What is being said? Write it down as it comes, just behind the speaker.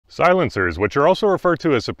Silencers, which are also referred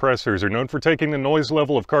to as suppressors, are known for taking the noise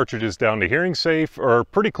level of cartridges down to hearing safe, or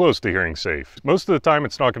pretty close to hearing safe. Most of the time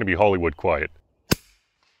it's not going to be Hollywood quiet.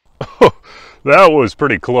 Oh, that was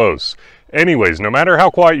pretty close. Anyways, no matter how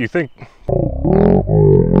quiet you think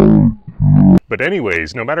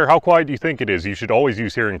it is, you should always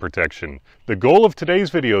use hearing protection. The goal of today's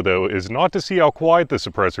video, though, is not to see how quiet the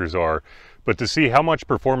suppressors are, but to see how much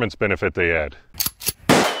performance benefit they add.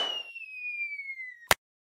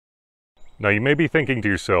 Now you may be thinking to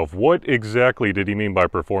yourself, what exactly did he mean by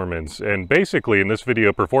performance? And basically in this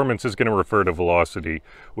video, performance is going to refer to velocity.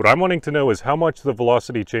 What I'm wanting to know is how much the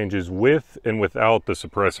velocity changes with and without the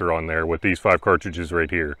suppressor on there with these 5 cartridges right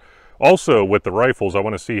here. Also with the rifles, I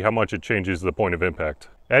want to see how much it changes the point of impact.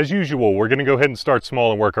 As usual, we're going to go ahead and start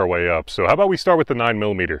small and work our way up. So how about we start with the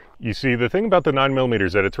 9mm? You see, the thing about the 9mm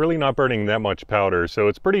is that it's really not burning that much powder, so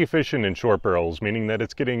it's pretty efficient in short barrels, meaning that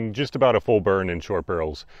it's getting just about a full burn in short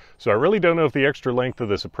barrels. So I really don't know if the extra length of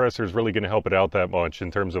the suppressor is really going to help it out that much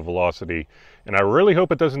in terms of velocity. And I really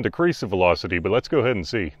hope it doesn't decrease the velocity, but let's go ahead and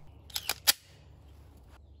see.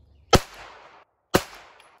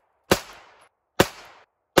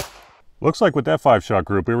 Looks like with that 5-shot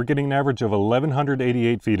group, we were getting an average of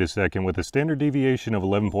 1188 feet a second with a standard deviation of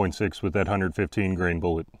 11.6 with that 115 grain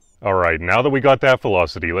bullet. Alright, now that we got that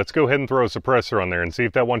velocity, let's go ahead and throw a suppressor on there and see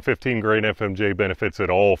if that 115 grain FMJ benefits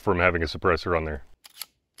at all from having a suppressor on there.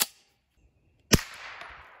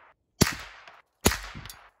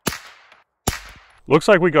 Looks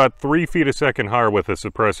like we got 3 feet a second higher with a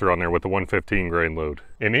suppressor on there with the 115 grain load.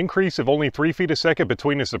 An increase of only 3 feet a second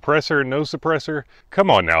between a suppressor and no suppressor? Come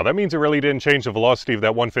on now, that means it really didn't change the velocity of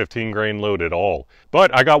that 115 grain load at all.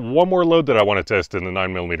 But I got one more load that I want to test in the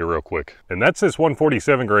 9mm real quick. And that's this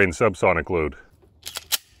 147 grain subsonic load.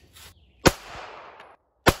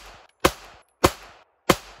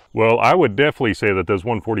 Well, I would definitely say that those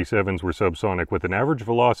 147s were subsonic with an average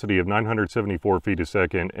velocity of 974 feet a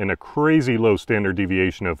second and a crazy low standard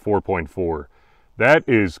deviation of 4.4. That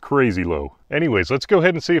is crazy low. Anyways, let's go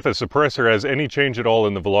ahead and see if a suppressor has any change at all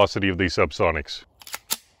in the velocity of these subsonics.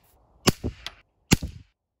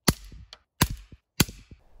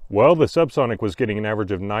 Well, the subsonic was getting an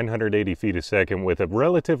average of 980 feet a second with a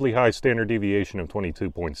relatively high standard deviation of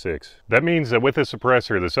 22.6. That means that with the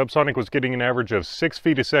suppressor, the subsonic was getting an average of 6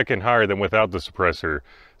 feet a second higher than without the suppressor.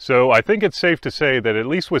 So I think it's safe to say that at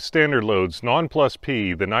least with standard loads, non plus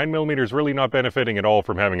P, the 9mm is really not benefiting at all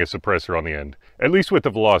from having a suppressor on the end, at least with the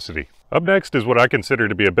velocity. Up next is what I consider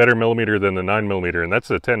to be a better millimeter than the 9mm, and that's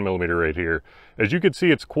the 10mm right here. As you can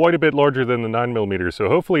see, it's quite a bit larger than the 9mm, so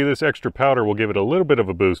hopefully this extra powder will give it a little bit of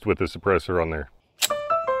a boost with the suppressor on there.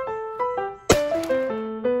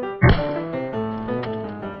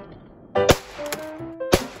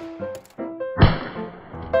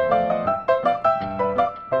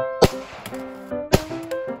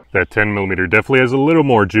 That 10mm definitely has a little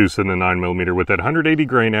more juice than the 9mm with that 180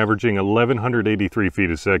 grain averaging 1183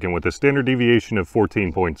 feet a second with a standard deviation of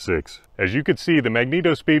 14.6. As you could see, the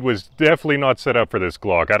Magnetospeed was definitely not set up for this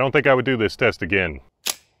Glock. I don't think I would do this test again.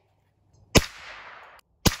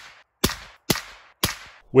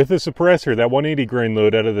 With the suppressor, that 180 grain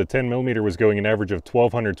load out of the 10mm was going an average of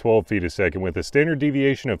 1212 feet a second with a standard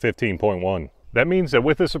deviation of 15.1. That means that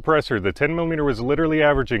with the suppressor, the 10mm was literally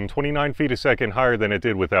averaging 29 feet a second higher than it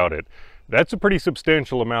did without it. That's a pretty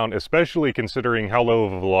substantial amount, especially considering how low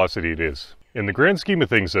of a velocity it is. In the grand scheme of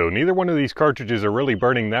things though, neither one of these cartridges are really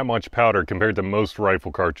burning that much powder compared to most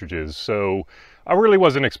rifle cartridges, so I really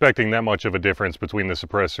wasn't expecting that much of a difference between the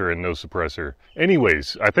suppressor and no suppressor.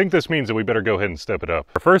 Anyways, I think this means that we better go ahead and step it up.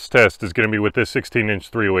 Our first test is going to be with this 16-inch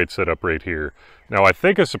 308 setup right here. Now I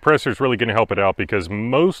think a suppressor is really going to help it out because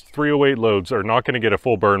most 308 loads are not going to get a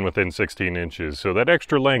full burn within 16 inches, so that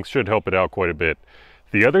extra length should help it out quite a bit.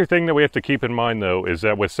 The other thing that we have to keep in mind though is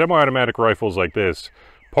that with semi-automatic rifles like this,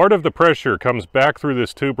 part of the pressure comes back through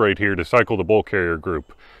this tube right here to cycle the bolt carrier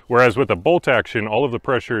group, whereas with a bolt action, all of the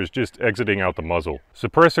pressure is just exiting out the muzzle.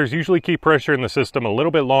 Suppressors usually keep pressure in the system a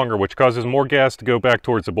little bit longer, which causes more gas to go back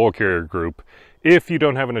towards the bolt carrier group if you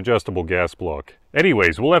don't have an adjustable gas block.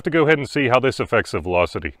 Anyways, we'll have to go ahead and see how this affects the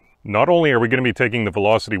velocity. Not only are we going to be taking the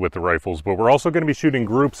velocity with the rifles, but we're also going to be shooting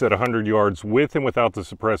groups at 100 yards with and without the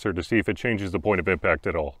suppressor to see if it changes the point of impact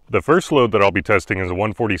at all. The first load that I'll be testing is a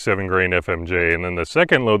 147 grain FMJ, and then the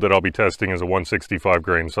second load that I'll be testing is a 165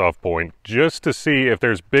 grain soft point, just to see if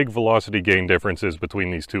there's big velocity gain differences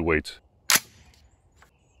between these two weights.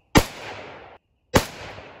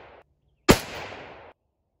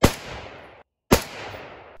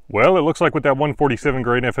 Well, it looks like with that 147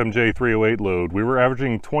 grain FMJ 308 load, we were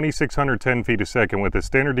averaging 2,610 feet a second with a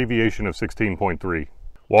standard deviation of 16.3.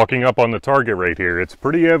 Walking up on the target right here, it's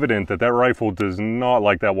pretty evident that that rifle does not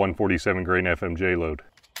like that 147 grain FMJ load.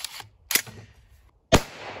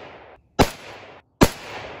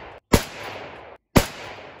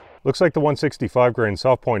 Looks like the 165 grain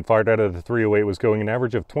soft point fired out of the 308 was going an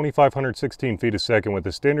average of 2,516 feet a second with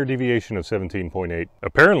a standard deviation of 17.8.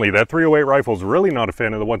 Apparently that 308 rifle's really not a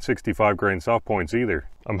fan of the 165 grain soft points either.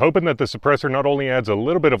 I'm hoping that the suppressor not only adds a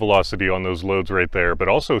little bit of velocity on those loads right there, but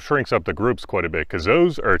also shrinks up the groups quite a bit, because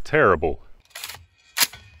those are terrible.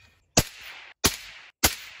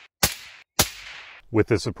 With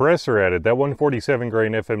the suppressor added, that 147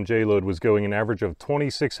 grain FMJ load was going an average of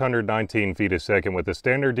 2,619 feet a second with a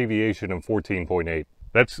standard deviation of 14.8.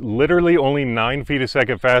 That's literally only 9 feet a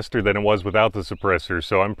second faster than it was without the suppressor,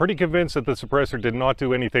 so I'm pretty convinced that the suppressor did not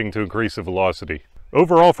do anything to increase the velocity.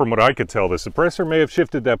 Overall, from what I could tell, the suppressor may have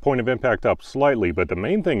shifted that point of impact up slightly, but the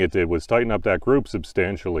main thing it did was tighten up that group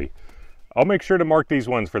substantially. I'll make sure to mark these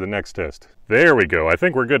ones for the next test. There we go, I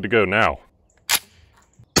think we're good to go now.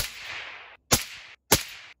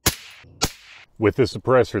 With the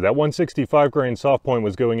suppressor, that 165 grain soft point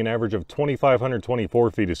was going an average of 2,524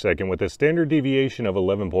 feet a second with a standard deviation of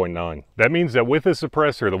 11.9. That means that with the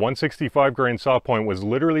suppressor, the 165 grain soft point was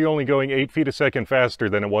literally only going 8 feet a second faster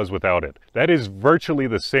than it was without it. That is virtually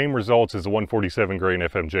the same results as the 147 grain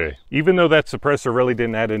FMJ. Even though that suppressor really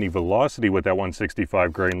didn't add any velocity with that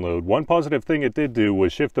 165 grain load, one positive thing it did do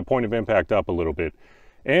was shift the point of impact up a little bit,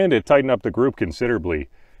 and it tightened up the group considerably.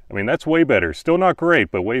 I mean, that's way better. Still not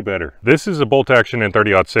great, but way better. This is a bolt action in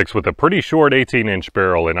 30-06 with a pretty short 18-inch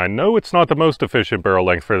barrel, and I know it's not the most efficient barrel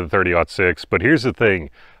length for the 30-06, but here's the thing.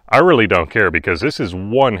 I really don't care because this is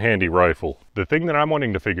one handy rifle. The thing that I'm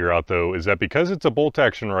wanting to figure out though is that because it's a bolt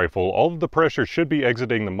action rifle, all of the pressure should be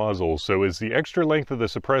exiting the muzzle, so is the extra length of the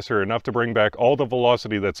suppressor enough to bring back all the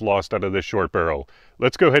velocity that's lost out of this short barrel?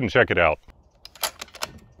 Let's go ahead and check it out.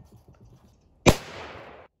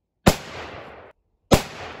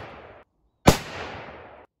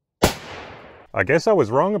 I guess I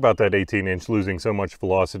was wrong about that 18-inch losing so much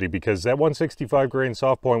velocity because that 165 grain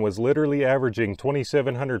soft point was literally averaging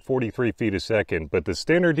 2,743 feet a second, but the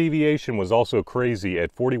standard deviation was also crazy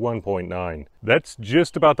at 41.9. That's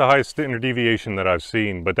just about the highest standard deviation that I've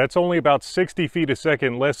seen, but that's only about 60 feet a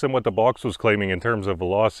second less than what the box was claiming in terms of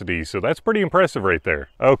velocity, so that's pretty impressive right there.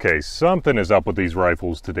 Okay, something is up with these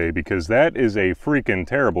rifles today because that is a freaking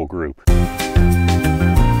terrible group.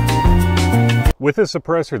 With the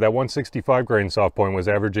suppressor, that 165 grain soft point was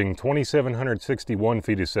averaging 2,761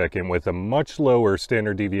 feet a second with a much lower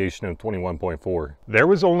standard deviation of 21.4. There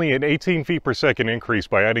was only an 18 feet per second increase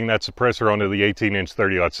by adding that suppressor onto the 18-inch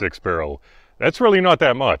 30-06 barrel. That's really not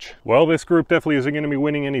that much. Well, this group definitely isn't going to be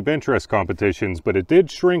winning any bench rest competitions, but it did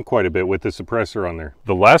shrink quite a bit with the suppressor on there.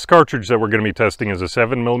 The last cartridge that we're going to be testing is a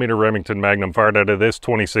 7mm Remington Magnum fired out of this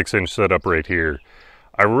 26-inch setup right here.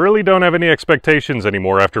 I really don't have any expectations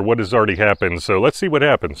anymore after what has already happened, so let's see what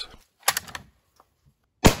happens.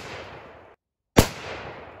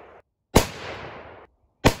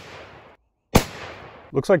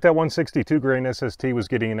 Looks like that 162 grain SST was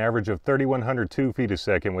getting an average of 3,102 feet a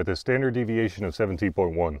second with a standard deviation of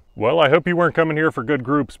 17.1. Well, I hope you weren't coming here for good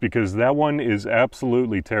groups because that one is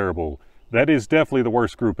absolutely terrible. That is definitely the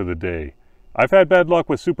worst group of the day. I've had bad luck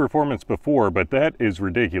with Superformance before, but that is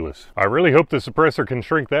ridiculous. I really hope the suppressor can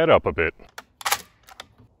shrink that up a bit.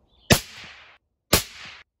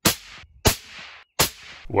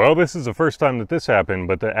 Well, this is the first time that this happened,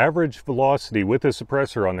 but the average velocity with the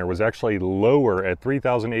suppressor on there was actually lower at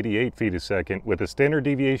 3,088 feet a second with a standard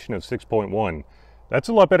deviation of 6.1. That's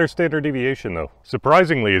a lot better standard deviation though.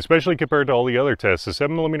 Surprisingly, especially compared to all the other tests, the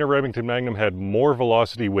 7mm Remington Magnum had more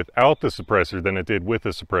velocity without the suppressor than it did with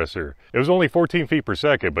the suppressor. It was only 14 feet per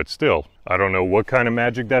second, but still. I don't know what kind of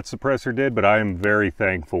magic that suppressor did, but I am very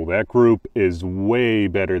thankful. That group is way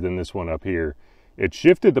better than this one up here. It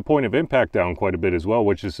shifted the point of impact down quite a bit as well,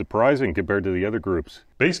 which is surprising compared to the other groups.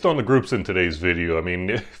 Based on the groups in today's video, I mean,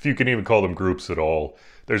 if you can even call them groups at all,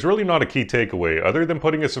 there's really not a key takeaway other than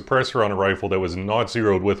putting a suppressor on a rifle that was not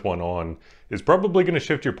zeroed with one on is probably going to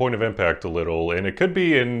shift your point of impact a little, and it could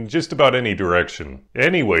be in just about any direction.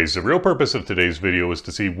 Anyways, the real purpose of today's video is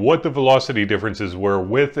to see what the velocity differences were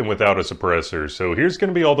with and without a suppressor, so here's going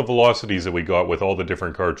to be all the velocities that we got with all the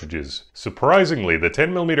different cartridges. Surprisingly, the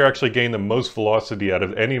 10mm actually gained the most velocity out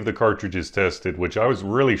of any of the cartridges tested, which I was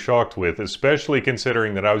really shocked with, especially considering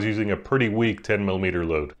showing that I was using a pretty weak 10mm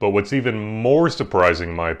load. But what's even more surprising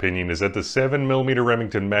in my opinion is that the 7mm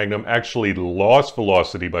Remington Magnum actually lost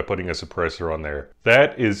velocity by putting a suppressor on there.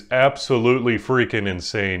 That is absolutely freaking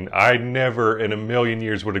insane. I never in a million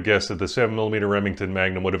years would have guessed that the 7mm Remington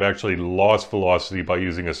Magnum would have actually lost velocity by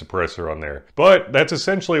using a suppressor on there. But that's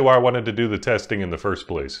essentially why I wanted to do the testing in the first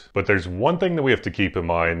place. But there's one thing that we have to keep in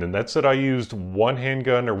mind, and that's that I used one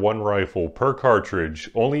handgun or one rifle per cartridge,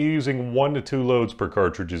 only using 1 to 2 loads per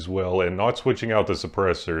cartridge as well, and not switching out the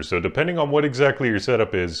suppressor. So depending on what exactly your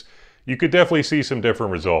setup is, you could definitely see some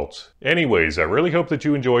different results. Anyways, I really hope that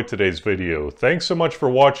you enjoyed today's video. Thanks so much for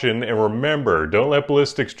watching, and remember, don't let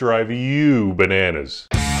ballistics drive you bananas.